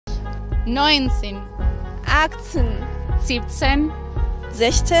19, 18, 17,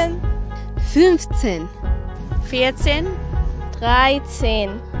 16, 15, 14, 13,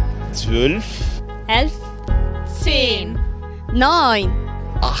 12, 11, 10, 9,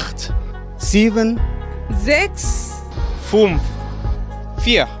 8, 7, 6, 5,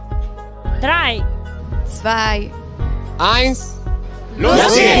 4, 3, 2, 1.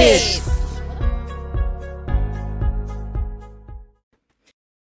 Los geht's!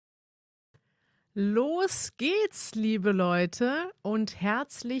 Los geht's, liebe Leute, und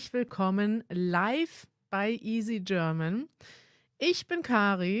herzlich willkommen live bei Easy German. Ich bin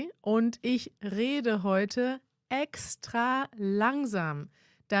Cari und ich rede heute extra langsam,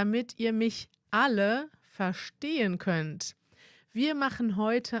 damit ihr mich alle verstehen könnt. Wir machen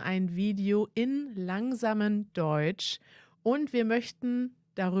heute ein Video in langsamem Deutsch und wir möchten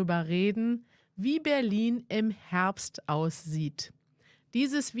darüber reden, wie Berlin im Herbst aussieht.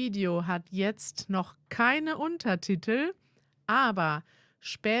 Dieses Video hat jetzt noch keine Untertitel, aber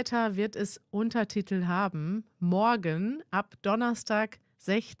später wird es Untertitel haben. Morgen, ab Donnerstag,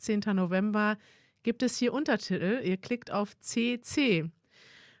 16. November, gibt es hier Untertitel. Ihr klickt auf CC.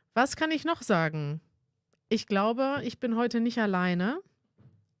 Was kann ich noch sagen? Ich glaube, ich bin heute nicht alleine.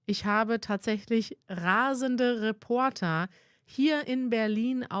 Ich habe tatsächlich rasende Reporter hier in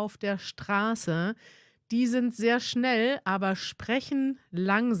Berlin auf der Straße. Die sind sehr schnell, aber sprechen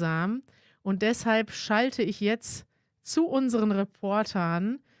langsam. Und deshalb schalte ich jetzt zu unseren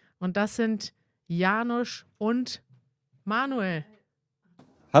Reportern. Und das sind Janusz und Manuel.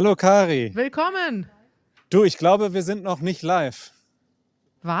 Hallo Cari. Willkommen. Du, ich glaube, wir sind noch nicht live.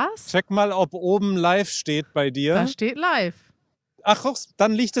 Was? Check mal, ob oben live steht bei dir. Da steht live. Ach,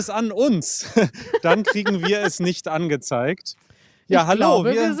 dann liegt es an uns. Dann kriegen wir es nicht angezeigt. Ja, ich hallo.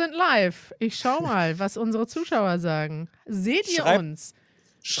 glaube, wir sind live. Ich schau mal, was unsere Zuschauer sagen. Seht ihr uns?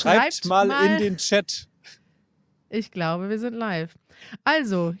 Schreibt mal in den Chat. Ich glaube, wir sind live.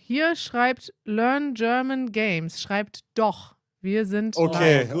 Also, hier schreibt Learn German Games. Schreibt doch. Wir sind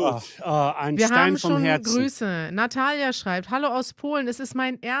Okay, live. gut. Ein Wir Stein haben vom schon Herzen. Grüße. Natalia schreibt, hallo aus Polen, es ist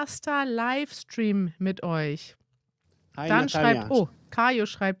mein erster Livestream mit euch. Hi, Dann Natalia. schreibt, Kajo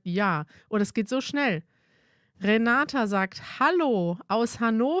schreibt ja. Oh, das geht so schnell. Renata sagt hallo aus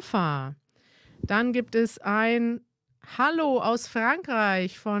Hannover. Dann gibt es ein Hallo aus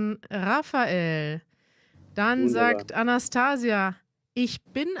Frankreich von Raphael. Dann Wunderbar. sagt Anastasia, ich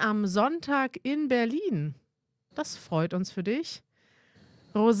bin am Sonntag in Berlin. Das freut uns für dich.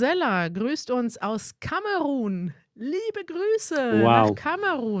 Rosella grüßt uns aus Kamerun. Liebe Grüße Wow. nach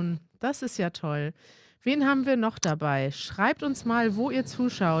Kamerun. Das ist ja toll. Wen haben wir noch dabei? Schreibt uns mal, wo ihr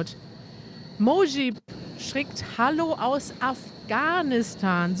zuschaut. Mojib schickt Hallo aus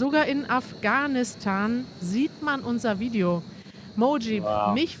Afghanistan. Sogar in Afghanistan sieht man unser Video. Mojib,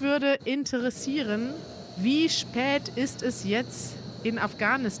 mich würde interessieren, wie spät ist es jetzt in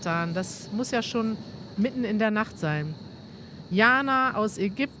Afghanistan? Das muss ja schon mitten in der Nacht sein. Jana aus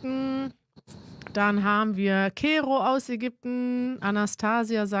Ägypten. Dann haben wir Kero aus Ägypten.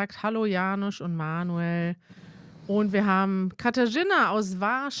 Anastasia sagt Hallo Janusz und Manuel. Und wir haben Katarzyna aus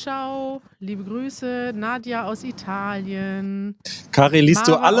Warschau. Liebe Grüße. Nadja aus Italien. Cari, liest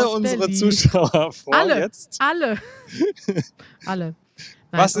du Mara alle aus unsere Berlin. Zuschauer vor Alle. jetzt? Alle. Alle.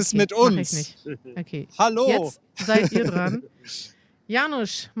 Nein, Was ist mit mach uns? ich nicht. Okay. Hallo. Jetzt seid ihr dran.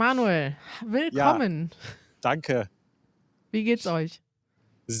 Janusz, Manuel, willkommen. Danke. Wie geht's euch?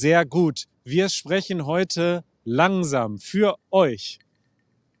 Sehr gut. Wir sprechen heute langsam für euch.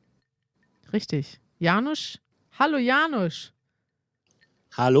 Richtig. Janusz? Hallo Janusz.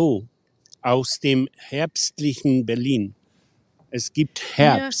 Hallo aus dem herbstlichen Berlin. Es gibt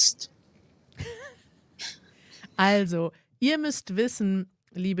Herbst. Also, ihr müsst wissen,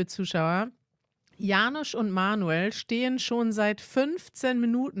 liebe Zuschauer, Janusz und Manuel stehen schon seit 15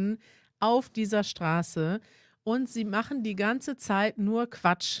 Minuten auf dieser Straße und sie machen die ganze Zeit nur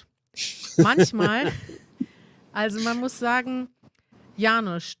Quatsch. Manchmal, also man muss sagen,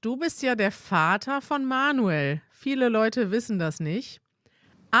 Janusz, du bist ja der Vater von Manuel. Viele Leute wissen das nicht.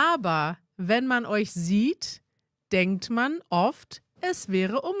 Aber wenn man euch sieht, denkt man oft, es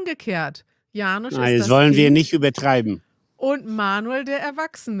wäre umgekehrt. Janusz Nein, ist das das wollen wir Kind nicht übertreiben. und Manuel der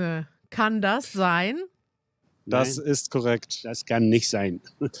Erwachsene. Kann das sein? Das Nein, ist korrekt. das kann nicht sein.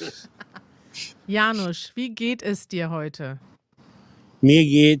 Janusz, wie geht es dir heute?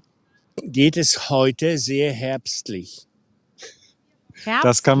 Mir geht es heute sehr herbstlich.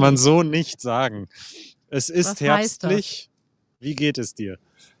 Das kann man so nicht sagen. Es ist Was heißt herbstlich. Wie geht es dir?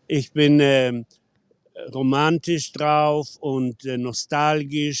 Ich bin romantisch drauf und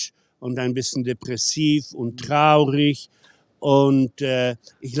nostalgisch und ein bisschen depressiv und traurig Und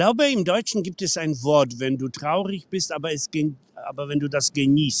ich glaube, im Deutschen gibt es ein Wort, wenn du traurig bist, aber wenn du das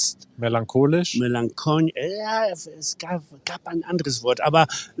genießt. Melancholisch. Melancholisch. Ja, es gab ein anderes Wort, aber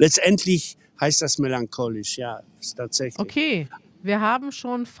letztendlich heißt das melancholisch. Ja, ist tatsächlich. Okay, wir haben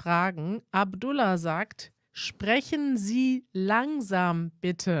schon Fragen. Abdullah sagt, sprechen Sie langsam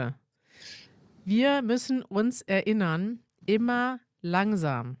bitte. Wir müssen uns erinnern, immer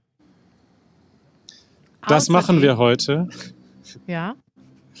langsam. Das machen wir heute. Ja.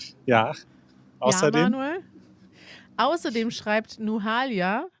 Ja. Außerdem. Ja, Manuel. Außerdem schreibt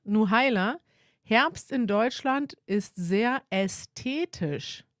Nuhaila, Herbst in Deutschland ist sehr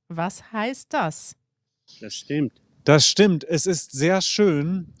ästhetisch. Was heißt das? Das stimmt. Das stimmt. Es ist sehr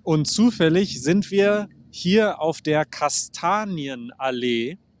schön und zufällig sind wir hier auf der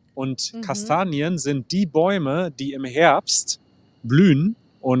Kastanienallee. Und Kastanien sind die Bäume, die im Herbst blühen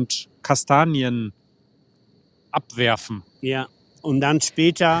und Kastanien abwerfen. Ja, und dann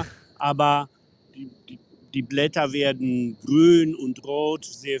später aber die Blätter werden grün und rot,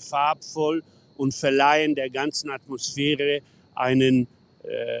 sehr farbvoll und verleihen der ganzen Atmosphäre einen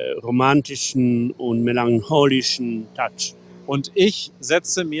romantischen und melancholischen Touch. Und ich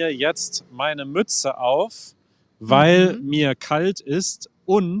setze mir jetzt meine Mütze auf, weil mir kalt ist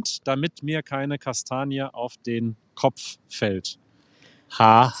und damit mir keine Kastanie auf den Kopf fällt.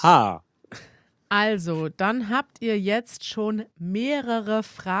 Haha. Also, dann habt ihr jetzt schon mehrere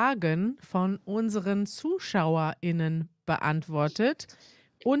Fragen von unseren ZuschauerInnen beantwortet.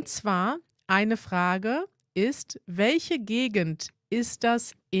 Und zwar, eine Frage ist, welche Gegend ist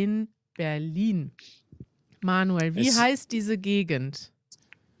das in Berlin? Manuel, wie heißt diese Gegend?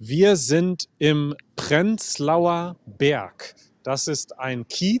 Wir sind im Prenzlauer Berg. Das ist ein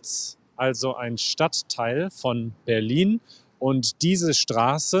Kiez, also ein Stadtteil von Berlin. Und diese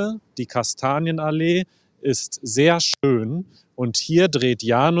Straße, die Kastanienallee, ist sehr schön. Und hier dreht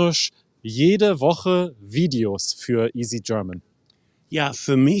Janusz jede Woche Videos für Easy German. Ja,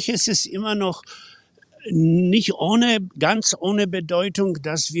 für mich ist es immer noch nicht ganz ohne Bedeutung,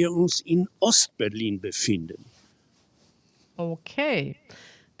 dass wir uns in Ostberlin befinden. Okay.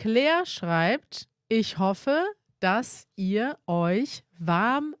 Claire schreibt, ich hoffe, dass ihr euch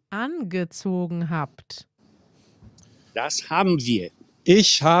warm angezogen habt. Das haben wir.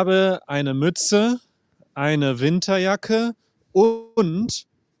 Ich habe eine Mütze, eine Winterjacke und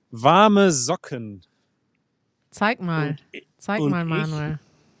warme Socken. Zeig mal, Manuel.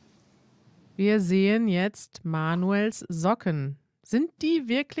 Wir sehen jetzt Manuels Socken. Sind die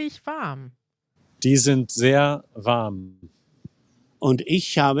wirklich warm? Die sind sehr warm. Und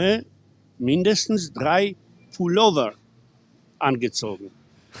ich habe mindestens 3 Pullover angezogen.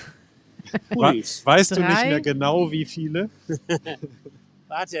 Weißt du nicht mehr genau, wie viele?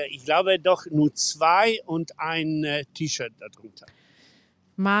 Warte, ich glaube doch nur 2 und ein T-Shirt darunter.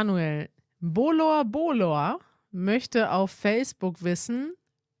 Manuel, Bolor möchte auf Facebook wissen,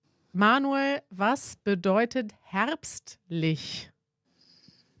 Manuel, was bedeutet herbstlich?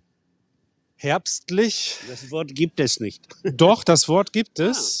 Herbstlich? Das Wort gibt es nicht. Doch, das Wort gibt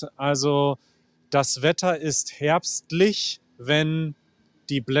es. Also das Wetter ist herbstlich, wenn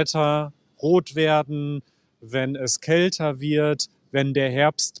die Blätter rot werden, wenn es kälter wird, wenn der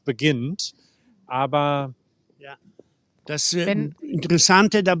Herbst beginnt. Aber ja. Das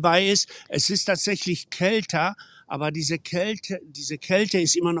Interessante dabei ist, es ist tatsächlich kälter, aber diese Kälte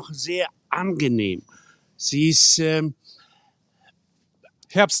ist immer noch sehr angenehm. Sie ist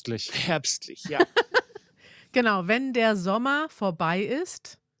herbstlich. Herbstlich, ja. Genau, wenn der Sommer vorbei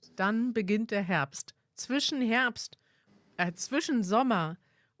ist, dann beginnt der Herbst. Zwischen Sommer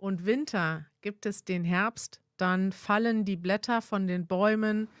und Winter gibt es den Herbst, dann fallen die Blätter von den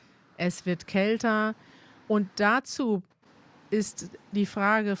Bäumen, es wird kälter. Und dazu ist die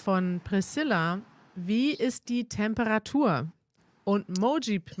Frage von Priscilla, wie ist die Temperatur? Und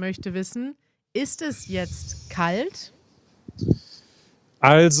Mojib möchte wissen, ist es jetzt kalt?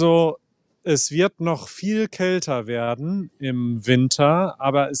 Also es wird noch viel kälter werden im Winter,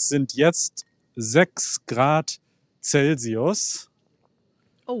 aber es sind jetzt 6 Grad Celsius.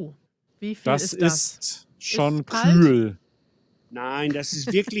 Oh, wie viel das ist das? Ist schon ist kalt? Kühl. Nein, das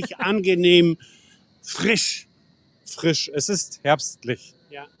ist wirklich angenehm frisch. Frisch, es ist herbstlich.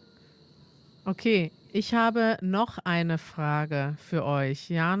 Ja. Okay, ich habe noch eine Frage für euch,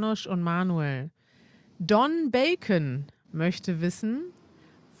 Janusz und Manuel. Don Bacon möchte wissen,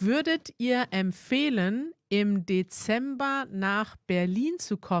 würdet ihr empfehlen, im Dezember nach Berlin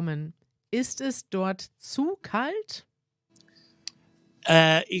zu kommen? Ist es dort zu kalt?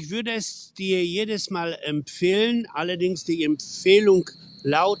 Ich würde es dir jedes Mal empfehlen, allerdings die Empfehlung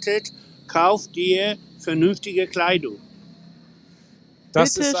lautet, kauf dir vernünftige Kleidung.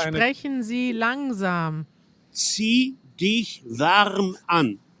 Das Bitte ist eine sprechen Sie langsam. Zieh dich warm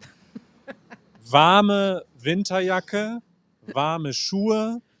an. warme Winterjacke, warme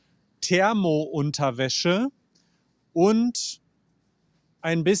Schuhe, Thermounterwäsche und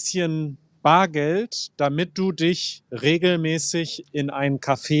ein bisschen Bargeld, damit du dich regelmäßig in ein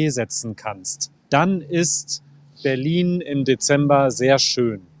Café setzen kannst. Dann ist Berlin im Dezember sehr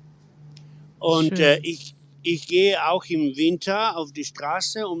schön. Und Schön. ich gehe auch im Winter auf die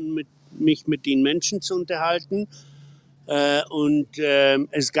Straße, um mich mit den Menschen zu unterhalten.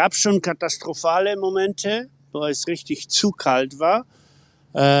 Es gab schon katastrophale Momente, wo es richtig zu kalt war.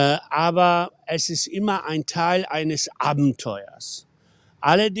 Aber es ist immer ein Teil eines Abenteuers.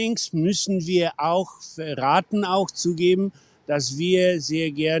 Allerdings müssen wir auch zugeben, dass wir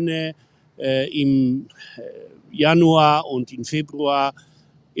sehr gerne im Januar und im Februar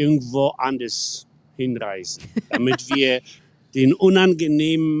irgendwo anders hinreisen, damit wir den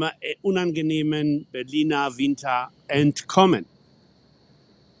unangenehmen Berliner Winter entkommen.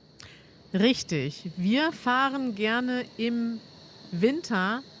 Richtig. Wir fahren gerne im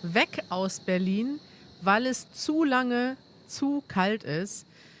Winter weg aus Berlin, weil es zu lange zu kalt ist.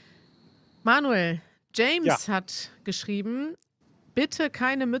 Manuel, James hat geschrieben, bitte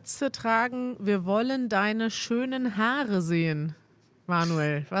keine Mütze tragen, wir wollen deine schönen Haare sehen.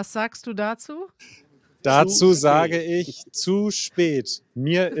 Manuel, was sagst du dazu? Dazu sage ich, zu spät.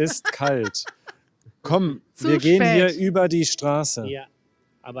 Mir ist kalt. Komm, Zu wir gehen spät. hier über die Straße. Ja,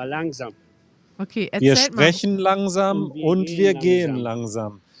 aber langsam. Okay, Wir erzählt mal. sprechen langsam und wir gehen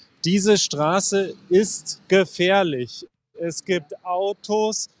langsam. Diese Straße ist gefährlich. Es gibt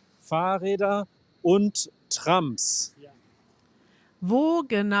Autos, Fahrräder und Trams. Wo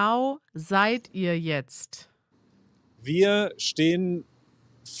genau seid ihr jetzt? Wir stehen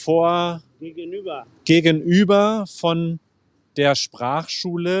vor Gegenüber. von der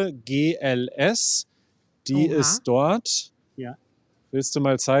Sprachschule GLS. Die Oha. ist dort. Ja. Willst du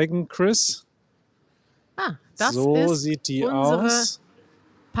mal zeigen, Chris? Das So ist sieht die unsere aus.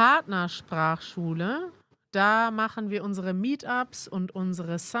 Partnersprachschule. Da machen wir unsere Meetups und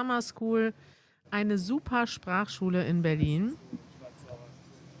unsere Summer School. Eine super Sprachschule in Berlin.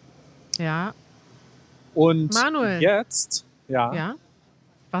 Ja. Und Manuel. jetzt, Ja.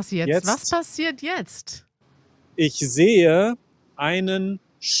 Was jetzt? Jetzt- Was passiert jetzt? ich sehe einen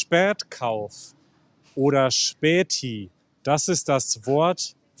Spätkauf oder Späti. Das ist das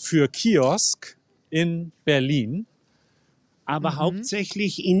Wort für Kiosk in Berlin. Aber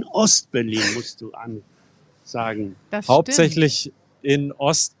hauptsächlich in Ostberlin, musst du sagen. Das Hauptsächlich in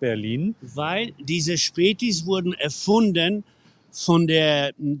Ostberlin. Weil diese Spätis wurden erfunden von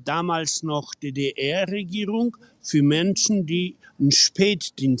der damals noch DDR-Regierung für Menschen, die einen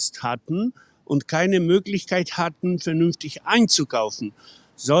Spätdienst hatten und keine Möglichkeit hatten, vernünftig einzukaufen,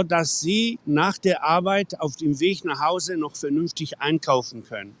 so dass sie nach der Arbeit auf dem Weg nach Hause noch vernünftig einkaufen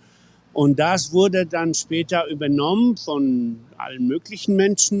können. Und das wurde dann später übernommen von allen möglichen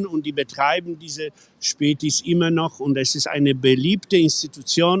Menschen und die betreiben diese Spätis immer noch. Und es ist eine beliebte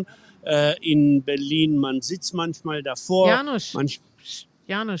Institution in Berlin. Man sitzt manchmal davor. Janusz,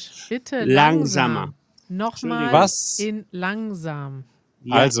 bitte Langsamer. langsam. Nochmal Was? in langsam.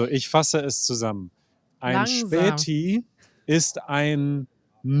 Ja. Also, ich fasse es zusammen. Ein Langsam. Späti ist ein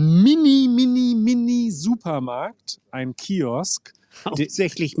mini Supermarkt, ein Kiosk,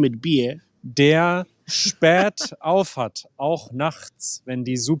 Hauptsächlich mit Bier. der spät auf hat, auch nachts, wenn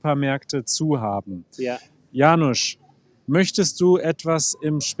die Supermärkte zu haben. Ja. Janusz, möchtest du etwas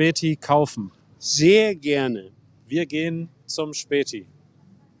im Späti kaufen? Sehr gerne. Wir gehen zum Späti.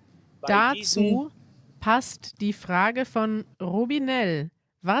 Bei diesen- Dazu passt die Frage von Robinell.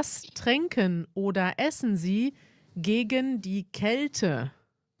 Was trinken oder essen Sie gegen die Kälte?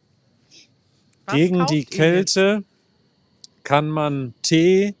 Was Gegen kauft die ihr jetzt? Kälte kann man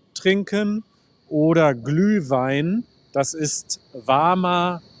Tee trinken oder Glühwein. Das ist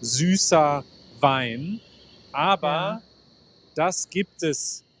warmer, süßer Wein. Aber Ja. das gibt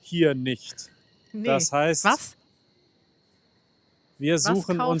es hier nicht. Nee. Das heißt, Was? wir Was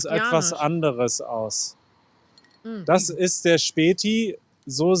suchen kauft uns etwas Janusz? anderes aus. Mhm. Das ist der Späti.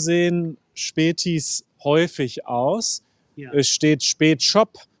 So sehen Spätis häufig aus. Ja. Es steht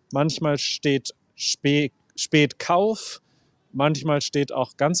Spätshop, manchmal steht Spätkauf, manchmal steht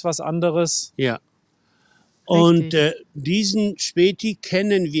auch ganz was anderes. Ja. Und Richtig. diesen Späti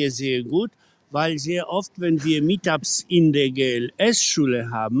kennen wir sehr gut, weil sehr oft, wenn wir Meetups in der GLS-Schule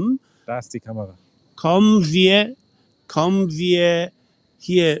haben, Da ist die Kamera. kommen wir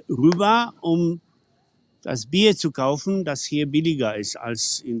hier rüber, um das Bier zu kaufen, das hier billiger ist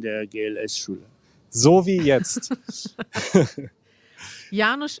als in der GLS-Schule. So wie jetzt.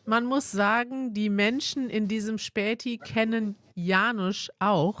 Janusz, man muss sagen, die Menschen in diesem Späti kennen Janusz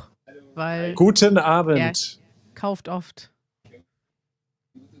auch, weil Guten er Abend. kauft oft.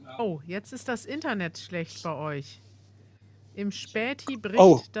 Oh, jetzt ist das Internet schlecht bei euch. Im Späti bricht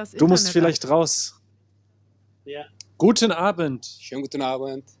Oh, das Internet du musst ab. vielleicht raus. Ja. Guten Abend. Schönen guten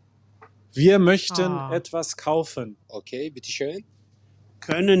Abend. Wir möchten Ah. etwas kaufen. Okay, bitteschön.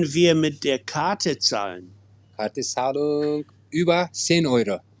 Können wir mit der Karte zahlen? Kartenzahlung über 10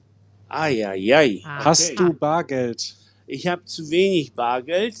 Euro. Eieiei. Ah. Hast du Bargeld? Ich habe zu wenig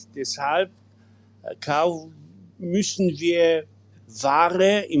Bargeld, deshalb müssen wir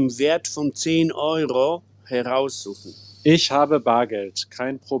Ware im Wert von 10 Euro heraussuchen. Ich habe Bargeld,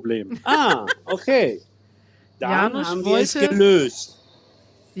 kein Problem. Ah, okay. Dann Janusz haben wir es wollte- gelöst.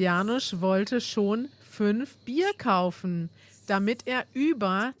 Janusz wollte schon 5 Bier kaufen, damit er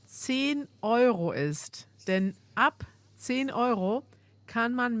über 10 Euro ist. Denn ab 10 Euro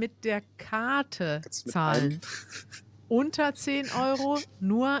kann man mit der Karte Jetzt mit zahlen. Unter 10 Euro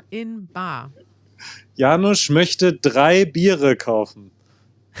nur in Bar. Janusz möchte 3 Biere kaufen.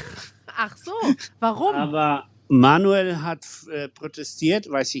 Ach so, warum? Aber Manuel hat protestiert,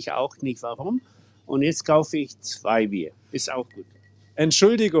 weiß ich auch nicht warum. Und jetzt kaufe ich 2 Bier. Ist auch gut.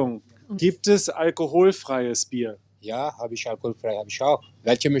 Entschuldigung, gibt es alkoholfreies Bier? Ja, habe ich alkoholfrei, habe ich auch.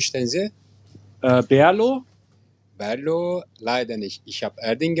 Welche möchten Sie? Berlo? Berlo leider nicht. Ich habe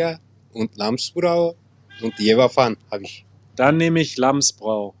Erdinger und Lamsbrau und Jeverfan habe ich. Dann nehme ich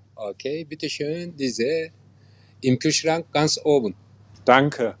Lamsbrau. Okay, bitteschön. Diese im Kühlschrank ganz oben.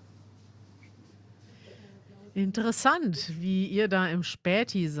 Danke. Interessant, wie ihr da im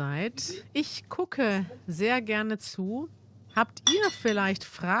Späti seid. Ich gucke sehr gerne zu. Habt ihr vielleicht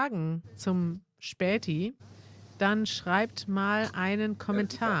Fragen zum Späti? Dann schreibt mal einen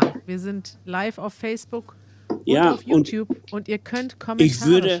Kommentar. Wir sind live auf Facebook und Ja, auf und YouTube und ihr könnt Kommentare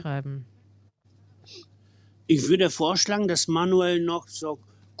würde- schreiben. ich würde vorschlagen, dass Manuel noch so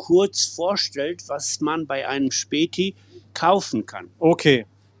kurz vorstellt, was man bei einem Späti kaufen kann. Okay,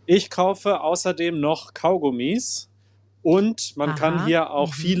 ich kaufe außerdem noch Kaugummis und man Aha, kann hier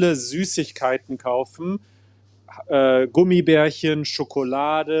auch viele Süßigkeiten kaufen. Gummibärchen,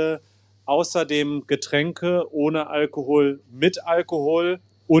 Schokolade, außerdem Getränke ohne Alkohol, mit Alkohol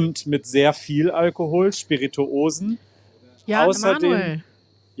und mit sehr viel Alkohol, Spirituosen. Ja, außerdem- Manuel,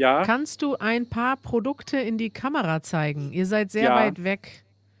 Ja, kannst du ein paar Produkte in die Kamera zeigen? Ihr seid sehr Ja. weit weg.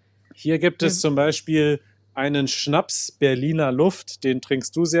 hier gibt es zum Beispiel einen Schnaps Berliner Luft, den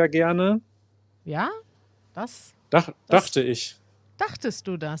trinkst du sehr gerne. Ja? Das Dachte ich. dachtest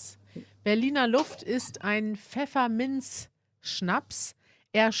du das? Berliner Luft ist ein Pfefferminz-Schnaps.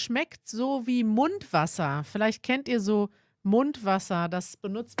 Er schmeckt so wie Mundwasser. Vielleicht kennt ihr so Mundwasser. Das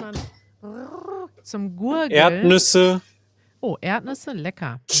benutzt man zum Gurgeln. Erdnüsse, Oh, Erdnüsse,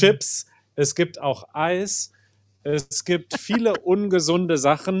 lecker. Chips, es gibt auch Eis, es gibt viele ungesunde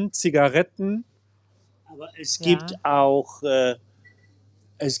Sachen, Zigaretten. Aber es Ja. gibt auch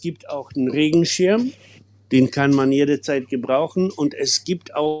einen Regenschirm, den kann man jederzeit gebrauchen. Und es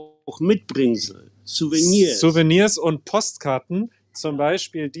gibt auch Mitbringsel, Souvenirs. Und Postkarten, zum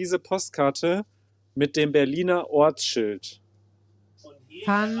Beispiel diese Postkarte mit dem Berliner Ortsschild.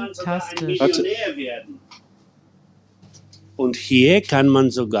 Fantastisch. Millionär werden. Und hier kann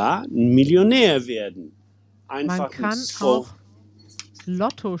man sogar ein Millionär werden. Einfach Man kann ins auch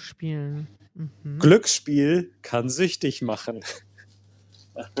Lotto spielen. Glücksspiel kann süchtig machen.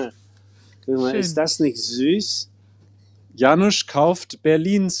 Guck mal, Schön. ist das nicht süß? Janusz kauft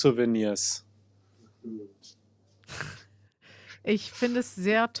Berlin-Souvenirs. Ich finde es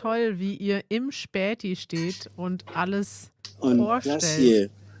sehr toll, wie ihr im Späti steht und alles Und vorstellt. das hier.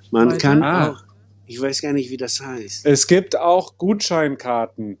 Man Leute. kann Ah. auch, ich weiß gar nicht, wie das heißt. Es gibt auch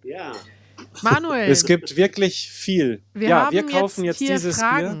Gutscheinkarten. Ja. Manuel, Es gibt wirklich viel. wir Wir kaufen jetzt hier dieses Bier.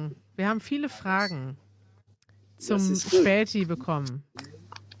 Fragen. Wir haben viele Fragen zum ist gut. Späti bekommen.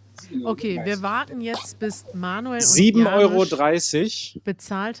 Okay, wir warten jetzt, bis Manuel und 7,30 Janusz Euro.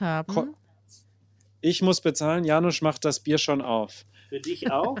 bezahlt haben. Ich muss bezahlen, Janusz macht das Bier schon auf. Für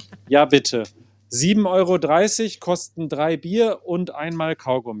dich auch? Ja, bitte. 7,30 Euro kosten 3 Bier und einmal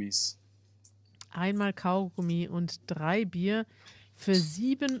Kaugummis. Einmal Kaugummi und 3 Bier für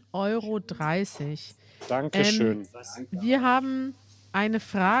 7,30 Euro. Dankeschön. Wir haben eine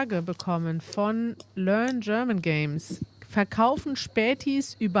Frage bekommen von Learn German Games. Verkaufen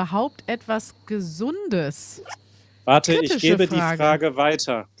Spätis überhaupt etwas Gesundes? Warte, ich kritische gebe Frage. die Frage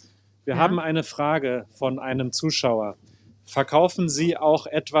weiter. Wir Ja. haben eine Frage von einem Zuschauer. Verkaufen Sie auch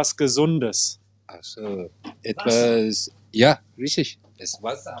etwas Gesundes? Also etwas, ja, richtig. Das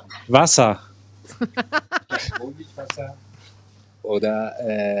Wasser. Wasser. Wasser. oder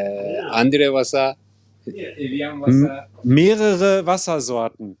andere Wasser. Evian-Wasser. Mehrere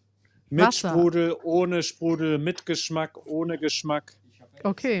Wassersorten. Mit Wasser. Sprudel, ohne Sprudel, mit Geschmack, ohne Geschmack.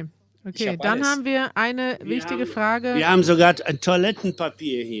 Okay, okay. hab Dann alles. haben wir eine wichtige Frage. Wir haben sogar ein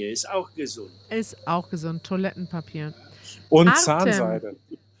Toilettenpapier hier, ist auch gesund. Ist auch gesund. Toilettenpapier. Und Artem. Zahnseide.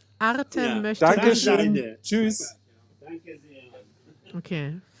 Artem Ja. möchte Dankeschön. Zahnseide. Tschüss. Danke sehr.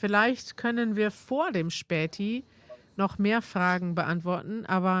 Okay, vielleicht können wir vor dem Späti noch mehr Fragen beantworten,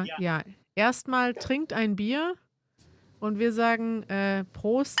 aber ja, erstmal trinkt ein Bier und wir sagen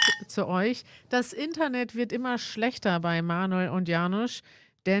Prost zu euch. Das Internet wird immer schlechter bei Manuel und Janusz,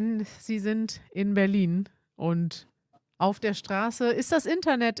 denn sie sind in Berlin und auf der Straße. Ist das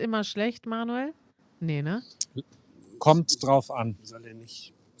Internet immer schlecht, Manuel? Nee, ne? Kommt drauf an.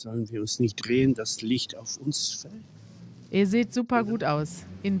 Sollen wir uns nicht drehen, das Licht auf uns fällt? Ihr seht super gut aus.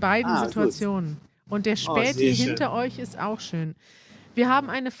 In beiden Gut. Situationen. Und der sehr Späti schön. hinter euch ist auch schön. Wir haben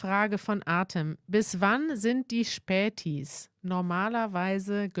eine Frage von Artem. Bis wann sind die Spätis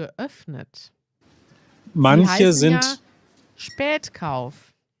normalerweise geöffnet? Sie Manche heißen sind, ja Spätkauf.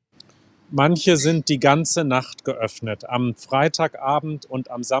 manche sind die ganze Nacht geöffnet. Am Freitagabend und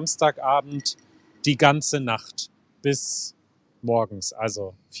am Samstagabend die ganze Nacht bis morgens,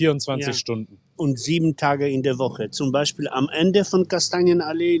 also 24 Ja. Stunden. Und 7 Tage in der Woche. Zum Beispiel am Ende von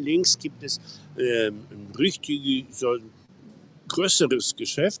Kastanienallee links gibt es ein richtig so ein größeres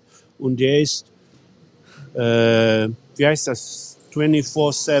Geschäft und der ist, wie heißt das,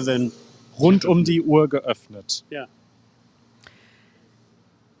 24/7. Rund um die Uhr geöffnet. Ja.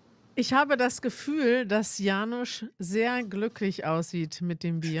 Ich habe das Gefühl, dass Janusz sehr glücklich aussieht mit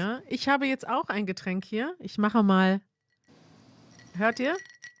dem Bier. Ich habe jetzt auch ein Getränk hier. Ich mache mal. Hört ihr?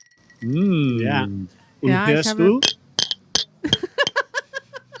 Ja. Und Ja, ich hörst habe- du?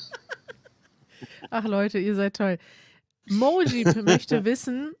 Ach Leute, ihr seid toll. Mojib möchte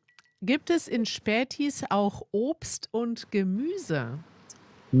wissen, gibt es in Spätis auch Obst und Gemüse?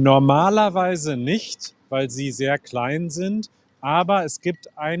 Normalerweise nicht, weil sie sehr klein sind. Aber es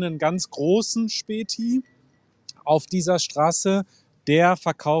gibt einen ganz großen Späti auf dieser Straße, der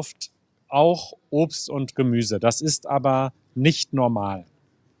verkauft auch Obst und Gemüse. Das ist aber nicht normal.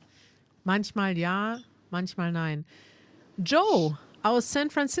 Manchmal ja, manchmal nein. Joe aus San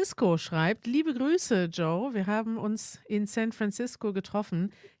Francisco schreibt, liebe Grüße, Joe, wir haben uns in San Francisco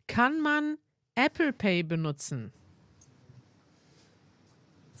getroffen. Kann man Apple Pay benutzen?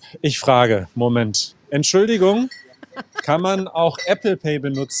 Ich frage, Moment. Entschuldigung, kann man auch Apple Pay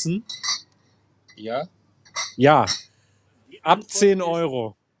benutzen? Ja, Ja, ab 10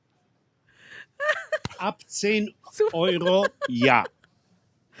 Euro. Ab 10 Euro, ja.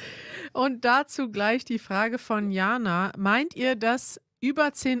 Und dazu gleich die Frage von Jana. Meint ihr, dass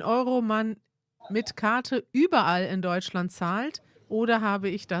über 10 Euro man mit Karte überall in Deutschland zahlt? Oder habe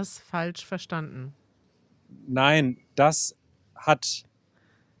ich das falsch verstanden? Nein, das hat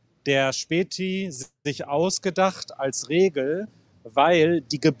der Späti sich ausgedacht als Regel, weil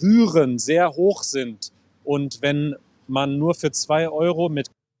die Gebühren sehr hoch sind. Und wenn man nur für 2 Euro mit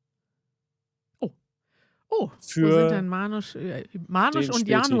Oh, wo Für sind denn Manusch den und Späti.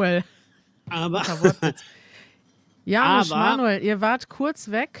 Januel? Aber Guter Wortwitz. Janusz, Aber- Manuel, ihr wart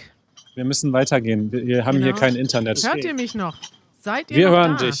kurz weg. Wir müssen weitergehen. Wir haben hier Genau. kein Internet. Hört ihr mich noch? Seid ihr Wir noch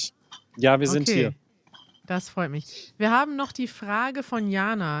hören da? dich. Ja, wir sind Okay. hier. Das freut mich. Wir haben noch die Frage von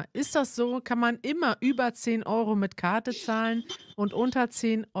Jana. Ist das so, kann man immer über 10 Euro mit Karte zahlen und unter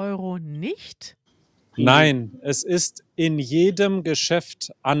 10 Euro nicht? Nein, es ist in jedem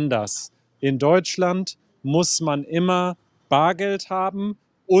Geschäft anders. In Deutschland muss man immer Bargeld haben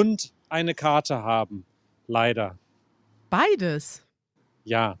und eine Karte haben. Leider. Beides.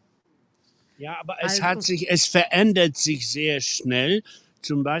 Ja. Ja, aber Also- es verändert sich sehr schnell.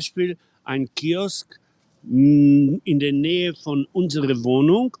 Zum Beispiel ein Kiosk in der Nähe von unserer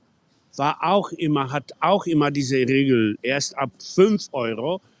Wohnung hat auch immer diese Regel erst ab 5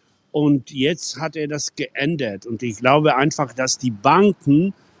 Euro. Und jetzt hat er das geändert. Und ich glaube einfach, dass die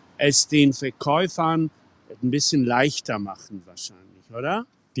Banken es den Verkäufern ein bisschen leichter machen wahrscheinlich, oder?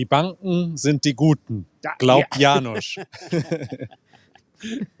 Die Banken sind die Guten. Da- Glaubt Janusz.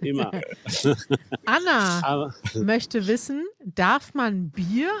 Immer. Anna Aber möchte wissen, darf man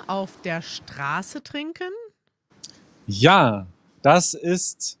Bier auf der Straße trinken? Ja, das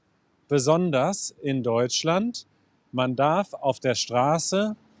ist besonders in Deutschland. Man darf auf der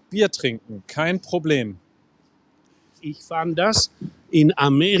Straße Bier trinken. Kein Problem. ich fand das in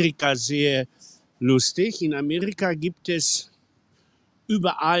Amerika sehr lustig. In Amerika gibt es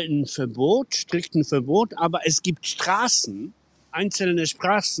überall ein Verbot, strikten Verbot, aber es gibt Straßen, einzelne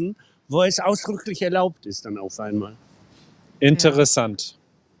Straßen, wo es ausdrücklich erlaubt ist dann auf einmal. Interessant.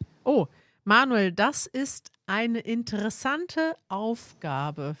 Oh, Manuel, das ist eine interessante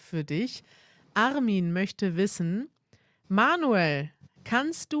Aufgabe für dich. Armin möchte wissen, Manuel,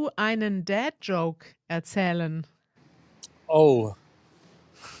 kannst du einen Dad-Joke erzählen? Oh,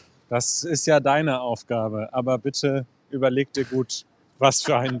 das ist ja deine Aufgabe. Aber bitte überleg dir gut, was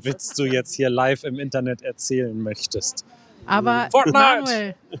für einen Witz du jetzt hier live im Internet erzählen möchtest. Aber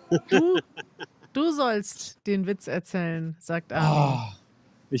Fortnite! Manuel, du sollst den Witz erzählen, sagt Armin.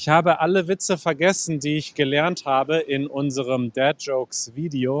 Ich habe alle Witze vergessen, die ich gelernt habe in unserem Dad Jokes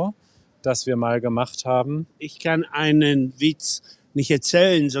Video, das wir mal gemacht haben. Ich kann einen Witz nicht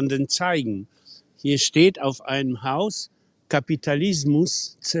erzählen, sondern zeigen. Hier steht auf einem Haus: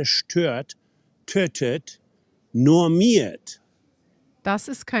 Kapitalismus zerstört, tötet, normiert. Das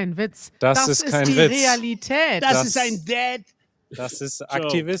ist kein Witz. Das ist kein die Witz. Realität. Das ist ein Dad. Das ist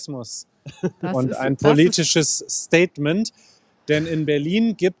Aktivismus Das und ist- ein das ist- politisches Statement. Denn in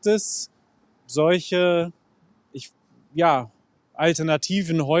Berlin gibt es solche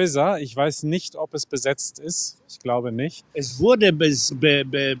alternativen Häuser. Ich weiß nicht, ob es besetzt ist. Ich glaube nicht. Es wurde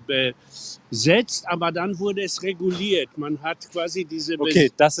besetzt, aber dann wurde es reguliert. Man hat quasi diese...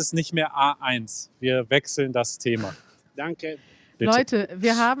 Okay, das ist nicht mehr A1. Wir wechseln das Thema. Danke. Bitte. Leute,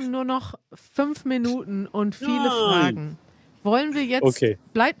 wir haben nur noch 5 Minuten und viele Nein. Fragen. Wollen wir jetzt... Okay.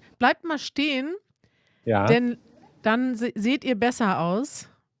 Bleibt mal stehen, Ja. denn dann seht ihr besser aus.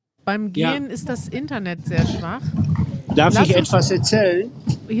 Beim Gehen ist das Internet sehr schwach. Darf Lass ich uns- etwas erzählen?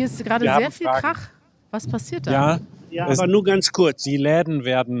 Hier ist gerade Wir sehr haben viel Fragen. Krach. Was passiert da? Ja, Ja, Es- aber nur ganz kurz. die Läden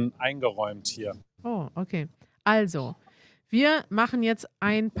werden eingeräumt hier. Oh, okay. Also, wir machen jetzt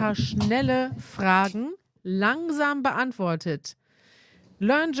ein paar schnelle Fragen, langsam beantwortet.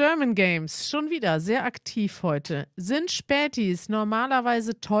 Learn German Games, schon wieder sehr aktiv heute. Sind Spätis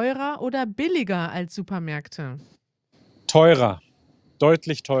normalerweise teurer oder billiger als Supermärkte? Teurer.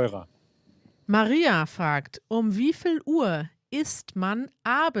 Deutlich teurer. Maria fragt, um wie viel Uhr isst man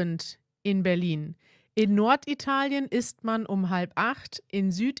Abend in Berlin? In Norditalien isst man um 7:30,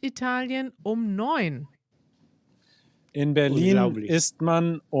 in Süditalien um 9. In Berlin Unglaublich. isst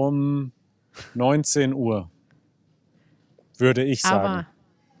man um 19 Uhr, würde ich sagen. Aber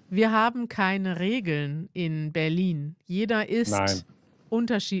wir haben keine Regeln in Berlin. Jeder isst Nein.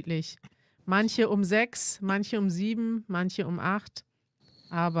 unterschiedlich. Manche um 6, manche um 7, manche um 8.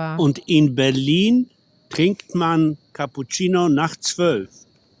 Aber Und in Berlin trinkt man Cappuccino nach 12.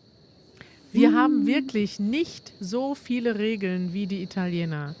 wir haben wirklich nicht so viele Regeln wie die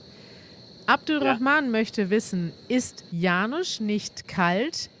Italiener. Abdulrahman möchte wissen, ist Janusz nicht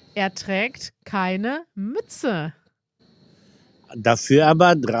kalt? Er trägt keine Mütze. Dafür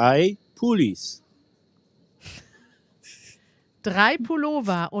aber 3 Pullis. 3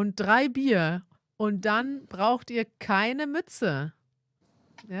 Pullover und 3 Bier. Und dann braucht ihr keine Mütze.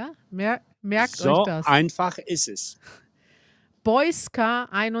 Ja, merkt So euch das. einfach ist es.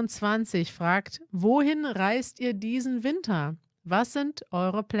 Boyska21 fragt, wohin reist ihr diesen Winter? Was sind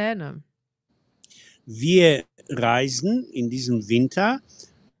eure Pläne? Wir reisen in diesem Winter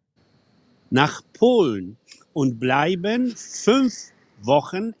nach Polen und bleiben 5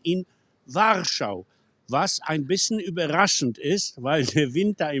 Wochen in Warschau, was ein bisschen überraschend ist, weil der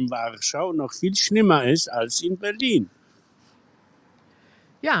Winter in Warschau noch viel schlimmer ist als in Berlin.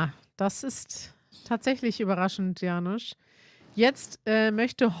 Ja, das ist tatsächlich überraschend, Janusz. Jetzt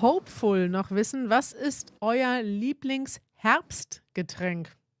möchte Hopeful noch wissen, was ist euer Lieblingsherbstgetränk?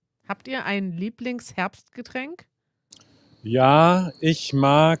 Habt ihr ein Lieblingsherbstgetränk? Ja, ich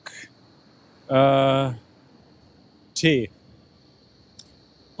mag Tee.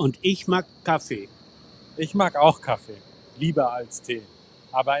 Und ich mag Kaffee. Ich mag auch Kaffee. Lieber als Tee.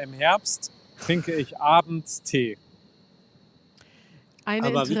 Aber im Herbst trinke ich abends Tee. Eine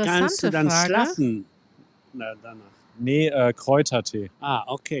Aber wie interessante kannst du dann Frage. schlafen danach? Nee, Kräutertee. Ah,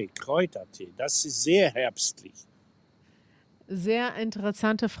 okay, Kräutertee. Das ist sehr herbstlich. Sehr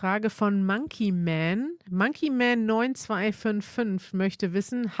interessante Frage von Monkey Man. Monkey Man 9255 möchte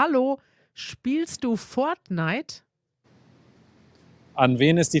wissen, hallo, spielst du Fortnite? An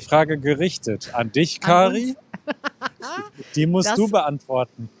wen ist die Frage gerichtet? An dich, Cari? Die musst Das- du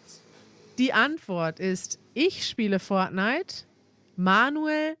beantworten. Die Antwort ist, ich spiele Fortnite,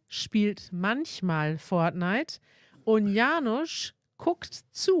 Manuel spielt manchmal Fortnite und Janusz guckt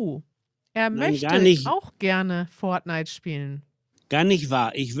zu. Er Nein, möchte gar nicht. auch gerne Fortnite spielen. Gar nicht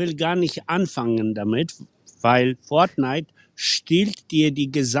wahr. Ich will gar nicht anfangen damit, weil Fortnite stiehlt dir die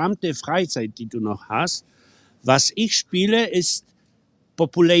gesamte Freizeit, die du noch hast. Was ich spiele, ist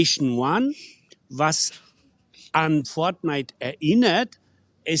Population One, was an Fortnite erinnert,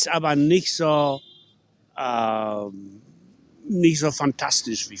 ist aber nicht so nicht so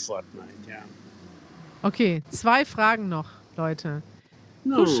fantastisch wie Fortnite. Ja. Okay, 2 Fragen noch, Leute.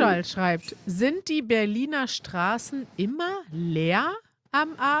 Kuschal schreibt, sind die Berliner Straßen immer leer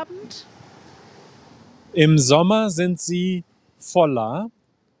am Abend? Im Sommer sind sie voller.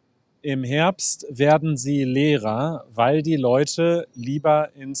 Im Herbst werden sie leerer, weil die Leute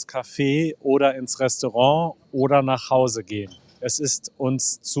lieber ins Café oder ins Restaurant oder nach Hause gehen. Es ist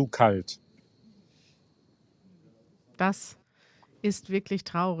uns zu kalt. Das ist wirklich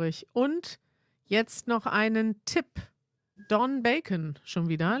traurig. Und jetzt noch einen Tipp. Don Bacon, schon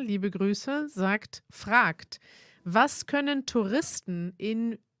wieder, liebe Grüße, fragt, was können Touristen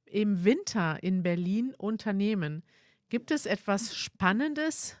im Winter in Berlin unternehmen? Gibt es etwas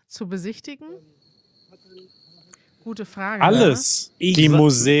Spannendes zu besichtigen? Gute Frage. Alles. Die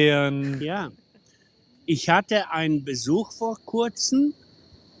Museen. Ja. Ich hatte einen Besuch vor kurzem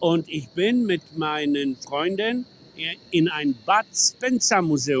und ich bin mit meinen Freunden in ein Bud Spencer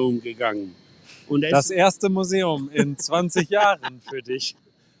Museum gegangen. Und Das erste Museum in 20 Jahren für dich.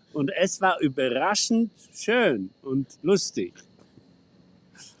 Und es war überraschend schön und lustig.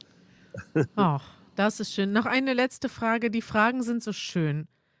 Ach, das ist schön. Noch eine letzte Frage. Die Fragen sind so schön.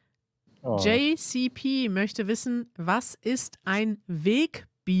 Oh. JCP möchte wissen, was ist ein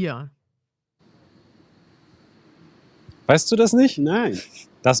Wegbier? Weißt du das nicht? Nein.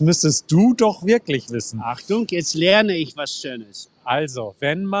 Das müsstest du doch wirklich wissen. Achtung, jetzt lerne ich was Schönes. Also,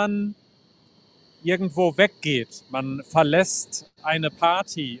 wenn man irgendwo weggeht, man verlässt eine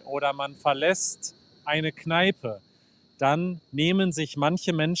Party oder man verlässt eine Kneipe, dann nehmen sich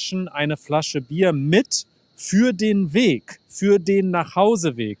manche Menschen eine Flasche Bier mit für den Weg, für den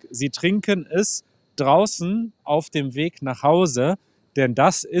Nachhauseweg. Sie trinken es draußen auf dem Weg nach Hause, denn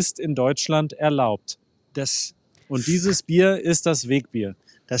das ist in Deutschland erlaubt. Und dieses Bier ist das Wegbier.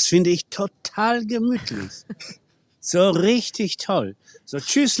 Das finde ich total gemütlich. So richtig toll. So,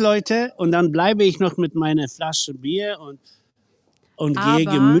 tschüss Leute, und dann bleibe ich noch mit meiner Flasche Bier und gehe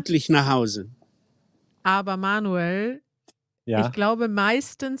gemütlich nach Hause. Aber Manuel, Ja. ich glaube,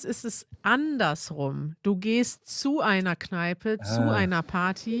 meistens ist es andersrum. Du gehst zu einer Kneipe, zu einer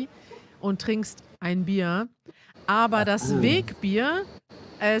Party und trinkst ein Bier. Aber das Wegbier,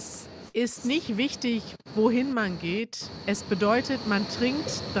 es ist nicht wichtig, wohin man geht. Es bedeutet, man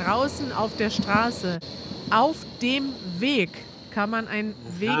trinkt draußen auf der Straße. Auf dem Weg kann man ein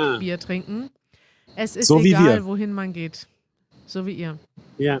Wegbier trinken. Es ist So wie egal, wir. wohin man geht. So wie ihr.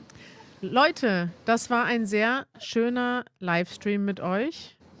 Ja. Leute, das war ein sehr schöner Livestream mit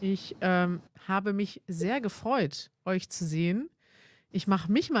euch. Ich habe mich sehr gefreut, euch zu sehen. Ich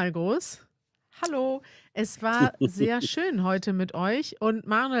mache mich mal groß. Hallo, es war sehr schön heute mit euch. Und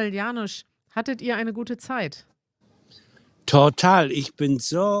Manuel Janusz, hattet ihr eine gute Zeit? Total. Ich bin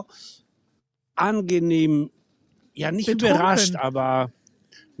so angenehm, ja nicht Betrunken. überrascht, aber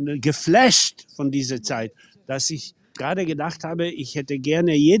geflasht von dieser Zeit, dass ich gerade gedacht habe, ich hätte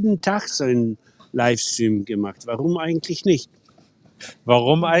gerne jeden Tag so einen Livestream gemacht. Warum eigentlich nicht?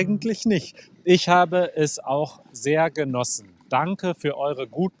 Warum eigentlich nicht? Ich habe es auch sehr genossen. Danke für eure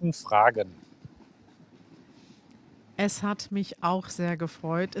guten Fragen. Es hat mich auch sehr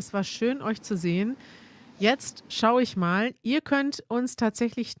gefreut. Es war schön, euch zu sehen. Jetzt schaue ich mal. Ihr könnt uns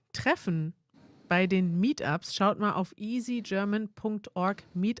tatsächlich treffen bei den Meetups. Schaut mal auf easygerman.org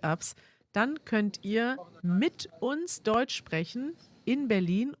Meetups. Dann könnt ihr mit uns Deutsch sprechen in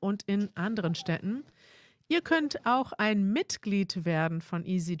Berlin und in anderen Städten. Ihr könnt auch ein Mitglied werden von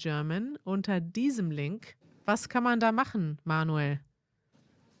Easy German unter diesem Link. Was kann man da machen, Manuel?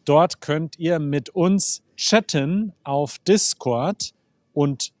 Dort könnt ihr mit uns chatten auf Discord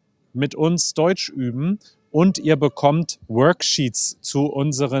und mit uns Deutsch üben und ihr bekommt Worksheets zu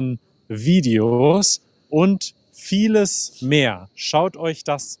unseren Videos und vieles mehr. Schaut euch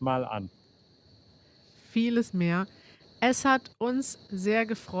das mal an. Vieles mehr. Es hat uns sehr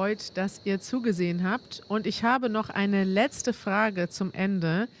gefreut, dass ihr zugesehen habt. Und ich habe noch eine letzte Frage zum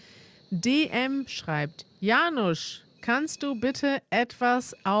Ende. DM schreibt, Janusz, kannst du bitte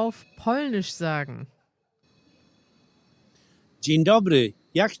etwas auf Polnisch sagen? Dzień dobry,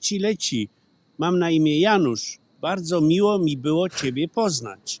 jak ci leci? Mam na imię Janusz. Bardzo miło mi było Ciebie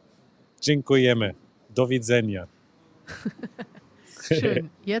poznać. Dziękujemy. Do widzenia. Schön.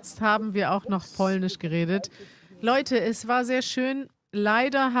 Jetzt haben wir auch noch Polnisch geredet. Leute, es war sehr schön.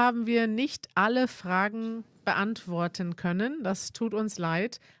 Leider haben wir nicht alle Fragen beantworten können. Das tut uns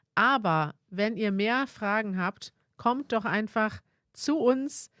leid. Aber wenn ihr mehr Fragen habt, kommt doch einfach zu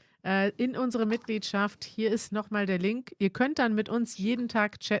uns in unsere Mitgliedschaft. Hier ist nochmal der Link. Ihr könnt dann mit uns jeden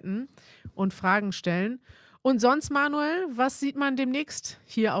Tag chatten und Fragen stellen. Und sonst, Manuel, was sieht man demnächst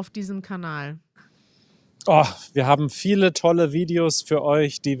hier auf diesem Kanal? Oh, wir haben viele tolle Videos für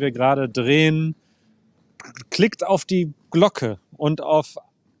euch, die wir gerade drehen. Klickt auf die Glocke und auf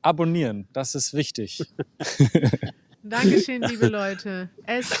Abonnieren. Das ist wichtig. Dankeschön, liebe Leute.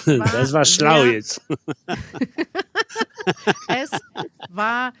 Das war schlau jetzt. Es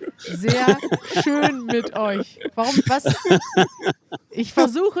war sehr schön mit euch. Was? Ich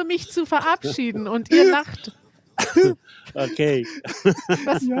versuche mich zu verabschieden und ihr lacht. Okay.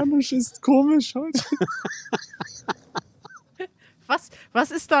 Janusz ist komisch heute.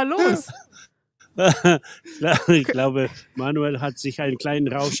 Was ist da los? Ich glaube, Manuel hat sich einen kleinen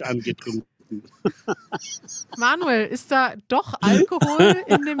Rausch angetrunken. Manuel, ist da doch Alkohol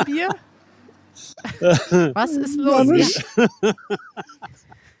in dem Bier? Was ist los?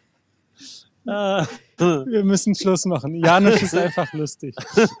 Wir müssen Schluss machen. Janusz ist einfach lustig.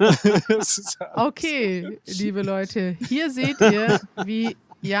 Okay, liebe Leute, hier seht ihr, wie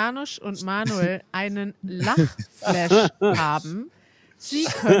Janusz und Manuel einen Lachflash haben. Sie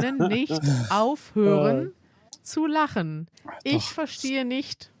können nicht aufhören zu lachen. Ich verstehe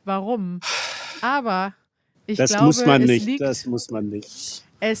nicht, warum. Aber ich glaube, das muss man nicht.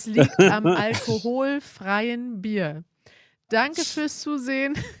 Es liegt am alkoholfreien Bier. Danke fürs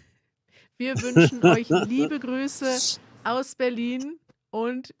Zusehen. Wir wünschen euch liebe Grüße aus Berlin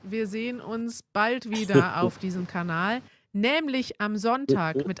und wir sehen uns bald wieder auf diesem Kanal, nämlich am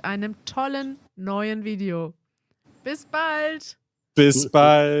Sonntag mit einem tollen neuen Video. Bis bald! Bis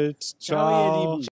bald. Ciao, ihr Ciao. Lieben.